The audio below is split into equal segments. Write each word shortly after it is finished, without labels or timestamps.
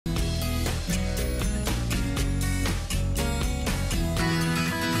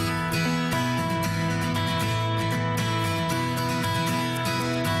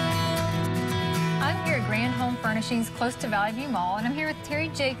Furnishings close to Valley View Mall, and I'm here with Terry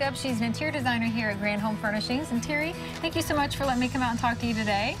Jacobs. She's an interior designer here at Grand Home Furnishings. And Terry, thank you so much for letting me come out and talk to you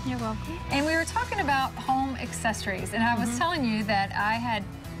today. You're welcome. And we were talking about home accessories, and I was telling you that I had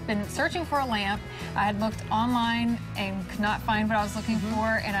been searching for a lamp. I had looked online and could not find what I was looking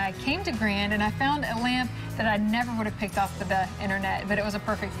for, and I came to Grand and I found a lamp that I never would have picked off the internet, but it was a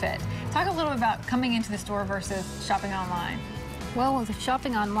perfect fit. Talk a little bit about coming into the store versus shopping online. Well, with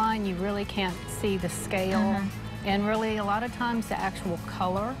shopping online, you really can't see the scale, and really a lot of times the actual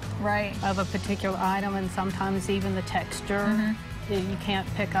color of a particular item, and sometimes even the texture you can't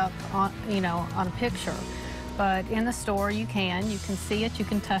pick up on, on a picture. But in the store, you can see it, you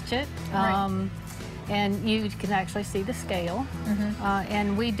can touch it, and you can actually see the scale.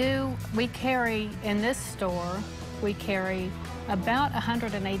 And we carry, in this store, we carry about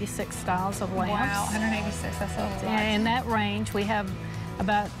 186 styles of lamps. Wow, 186, that's a lot. And in that range, we have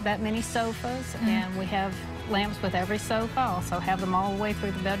about that many sofas, and we have lamps with every sofa. Also have them all the way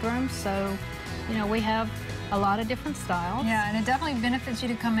through the bedrooms. So, we have a lot of different styles. Yeah, and it definitely benefits you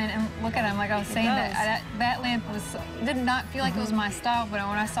to come in and look at them. Like I was saying, that lamp did not feel like it was my style, but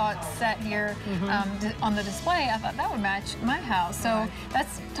when I saw it set here on the display, I thought that would match my house. So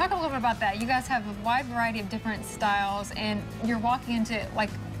let's talk a little bit about that. You guys have a wide variety of different styles, and you're walking into like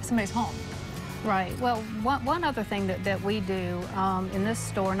somebody's home. Right. Well, one other thing that we do in this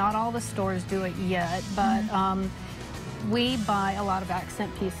store, not all the stores do it yet, but we buy a lot of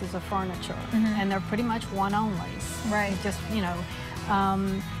accent pieces of furniture, and they're pretty much one-onlys. Right. Just,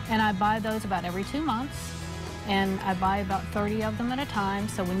 and I buy those about every 2 months, and I buy about 30 of them at a time.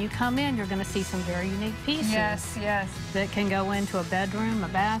 So when you come in, you're going to see some very unique pieces. Yes, yes. That can go into a bedroom, a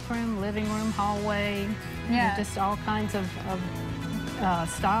bathroom, living room, hallway. Just all kinds of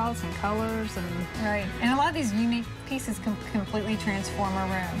styles and colors. And a lot of these unique pieces can completely transform a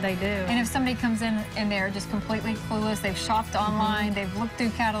room. They do. And if somebody comes in and they're just completely clueless, they've shopped online, they've looked through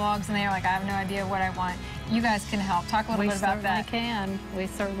catalogs, and they're like, I have no idea what I want, you guys can help. Talk a little bit about that. We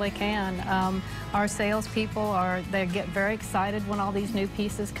certainly can. Our salespeople they get very excited when all these new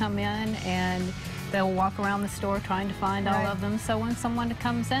pieces come in, and they'll walk around the store trying to find all of them. So when someone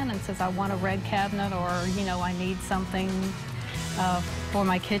comes in and says, I want a red cabinet, or I need something for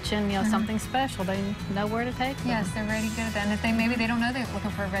my kitchen, something special, they know where to take them. Yes, they're ready to get it done. If maybe they don't know they're looking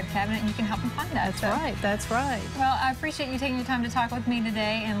for a red cabinet, and you can help them find that. That's right. Well, I appreciate you taking your time to talk with me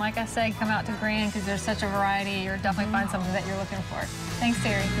today, and like I said, come out to Grand because there's such a variety. You'll definitely find something that you're looking for. Thanks,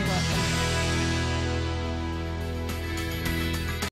 Terry. You're welcome.